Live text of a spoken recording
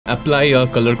Apply a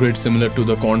color grade similar to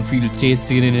the cornfield chase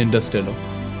scene in Interstellar.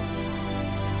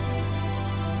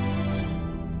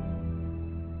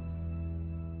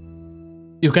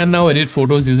 You can now edit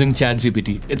photos using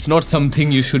ChatGPT. It's not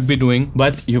something you should be doing,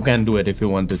 but you can do it if you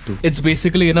wanted to. It's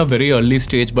basically in a very early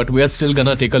stage, but we are still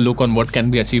gonna take a look on what can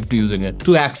be achieved using it.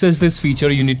 To access this feature,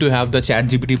 you need to have the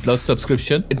ChatGPT Plus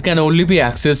subscription. It can only be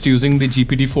accessed using the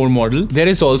GPT-4 model. There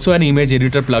is also an image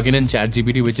editor plugin in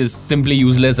ChatGPT, which is simply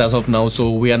useless as of now,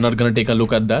 so we are not gonna take a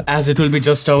look at that, as it will be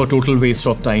just a total waste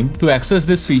of time. To access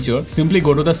this feature, simply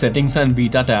go to the Settings and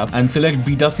Beta tab and select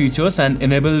Beta Features and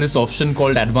enable this option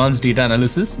called Advanced Data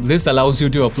Analysis. This allows you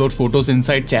to upload photos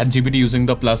inside ChatGPT using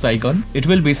the plus icon. It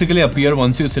will basically appear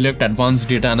once you select Advanced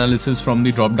Data Analysis from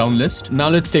the drop-down list. Now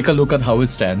let's take a look at how it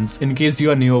stands. In case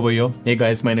you are new over here, hey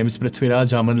guys, my name is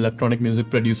Prithviraj. I'm an electronic music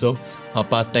producer, a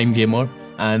part-time gamer,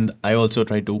 and I also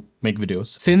try to make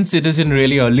videos. Since it is in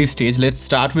really early stage, let's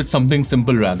start with something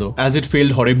simple rather, as it failed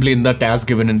horribly in the task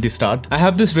given in the start. I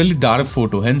have this really dark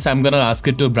photo, hence I'm gonna ask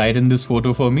it to brighten this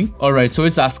photo for me. Alright, so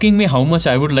it's asking me how much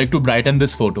I would like to brighten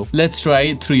this photo. Let's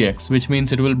try 3x, which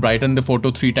means it will brighten the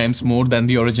photo 3 times more than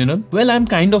the original. Well, I'm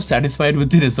kind of satisfied with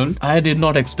the result. I did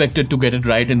not expect it to get it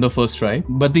right in the first try,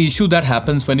 but the issue that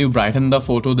happens when you brighten the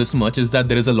photo this much is that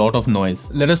there is a lot of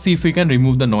noise. Let us see if we can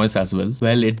remove the noise as well.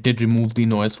 Well, it did remove the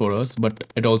noise for us, but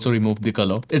it also removed the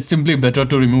color. It's simply better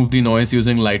to remove the noise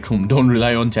using Lightroom. Don't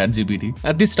rely on ChatGPT.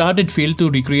 At the start, it failed to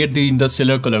recreate the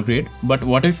Interstellar color grade, but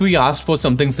what if we asked for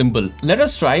something simple? Let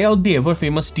us try out the ever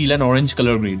famous teal and orange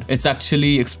color grade. It's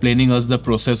actually explaining us the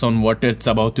process on what it's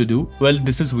about to do. Well,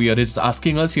 this is weird. It's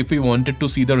asking us if we wanted to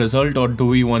see the result or do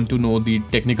we want to know the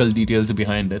technical details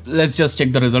behind it. Let's just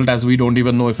check the result, as we don't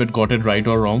even know if it got it right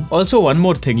or wrong. Also, one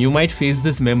more thing, you might face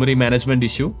this memory management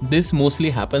issue. This mostly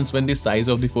happens when the size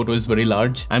of the photo is very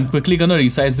large. I'm quickly gonna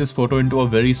resize this photo into a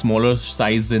very smaller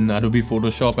size in Adobe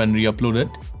Photoshop and re-upload it.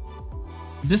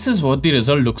 This is what the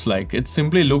result looks like. It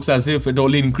simply looks as if it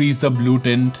only increased the blue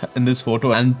tint in this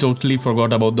photo and totally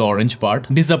forgot about the orange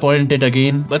part. Disappointed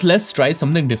again, but let's try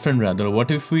something different rather.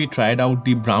 What if we tried out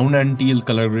the brown and teal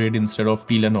color grade instead of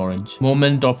teal and orange?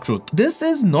 Moment of truth. This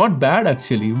is not bad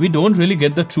actually. We don't really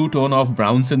get the true tone of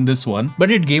browns in this one, but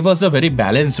it gave us a very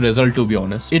balanced result, to be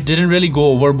honest. It didn't really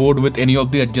go overboard with any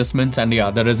of the adjustments, and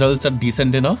yeah, the results are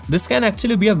decent enough. This can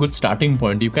actually be a good starting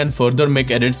point. You can further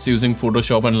make edits using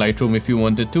Photoshop and Lightroom if you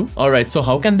want it to. Alright, so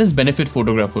how can this benefit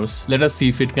photographers? Let us see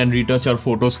if it can retouch our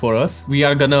photos for us. We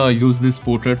are gonna use this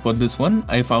portrait for this one.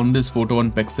 I found this photo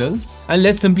on Pexels, and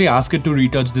let's simply ask it to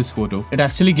retouch this photo. It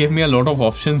actually gave me a lot of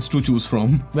options to choose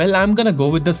from. Well, I'm gonna go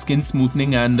with the skin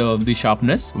smoothing and the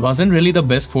sharpness. Wasn't really the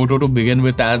best photo to begin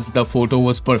with, as the photo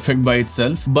was perfect by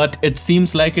itself, but it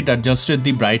seems like it adjusted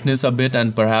the brightness a bit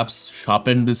and perhaps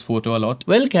sharpened this photo a lot.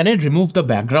 Well, can it remove the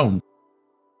background?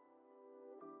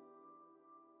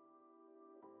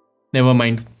 Never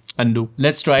mind. Undo.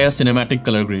 Let's try a cinematic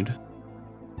color grade.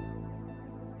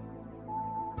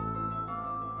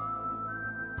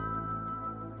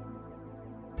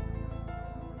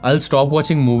 I'll stop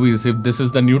watching movies if this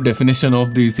is the new definition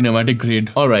of the cinematic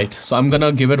grade. Alright, so I'm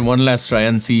gonna give it one last try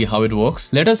and see how it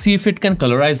works. Let us see if it can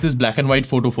colorize this black and white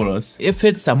photo for us. If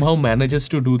it somehow manages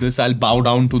to do this, I'll bow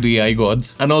down to the AI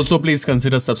gods. And also please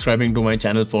consider subscribing to my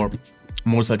channel for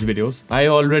more such videos. I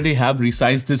already have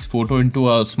resized this photo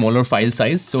into a smaller file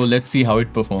size, so let's see how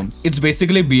it performs. It's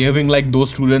basically behaving like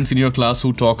those students in your class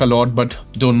who talk a lot but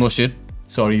don't know shit.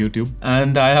 Sorry YouTube.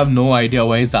 And I have no idea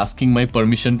why it's asking my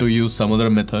permission to use some other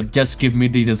method. Just give me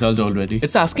the result already.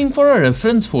 It's asking for a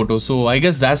reference photo, so I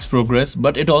guess that's progress,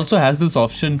 but it also has this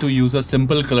option to use a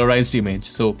simple colorized image,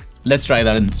 so let's try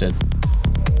that instead.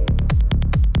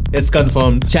 It's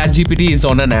confirmed. ChatGPT is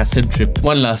on an acid trip.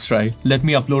 One last try. Let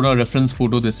me upload a reference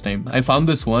photo this time. I found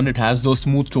this one. It has those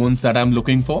smooth tones that I'm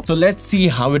looking for. So let's see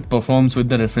how it performs with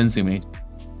the reference image.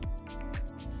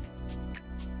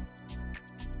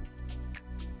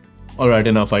 Alright,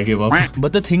 enough, I give up.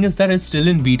 But the thing is that it's still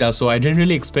in beta, so I didn't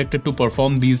really expect it to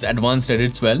perform these advanced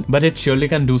edits well, but it surely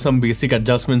can do some basic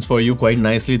adjustments for you quite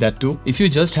nicely, that too. If you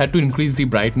just had to increase the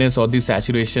brightness or the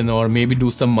saturation or maybe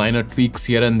do some minor tweaks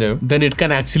here and there, then it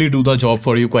can actually do the job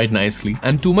for you quite nicely.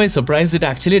 And to my surprise, it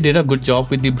actually did a good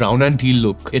job with the brown and teal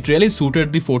look. It really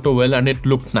suited the photo well and it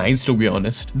looked nice, to be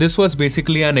honest. This was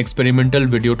basically an experimental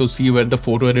video to see where the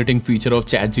photo editing feature of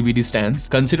ChatGPT stands.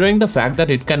 Considering the fact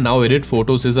that it can now edit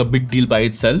photos is a big deal by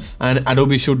itself, and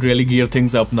Adobe should really gear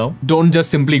things up now. Don't just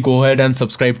simply go ahead and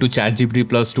subscribe to ChatGPT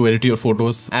Plus to edit your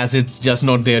photos, as it's just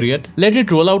not there yet. Let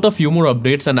it roll out a few more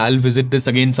updates and I'll visit this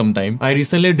again sometime. I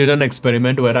recently did an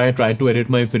experiment where I tried to edit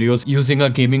my videos using a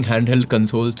gaming handheld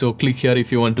console, so click here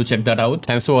if you want to check that out.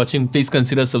 Thanks for watching. Please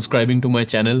consider subscribing to my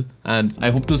channel and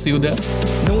I hope to see you there.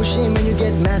 No shame when you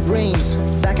get mad brains.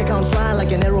 Bank account fly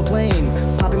like an aeroplane.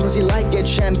 Popping pussy like get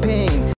champagne.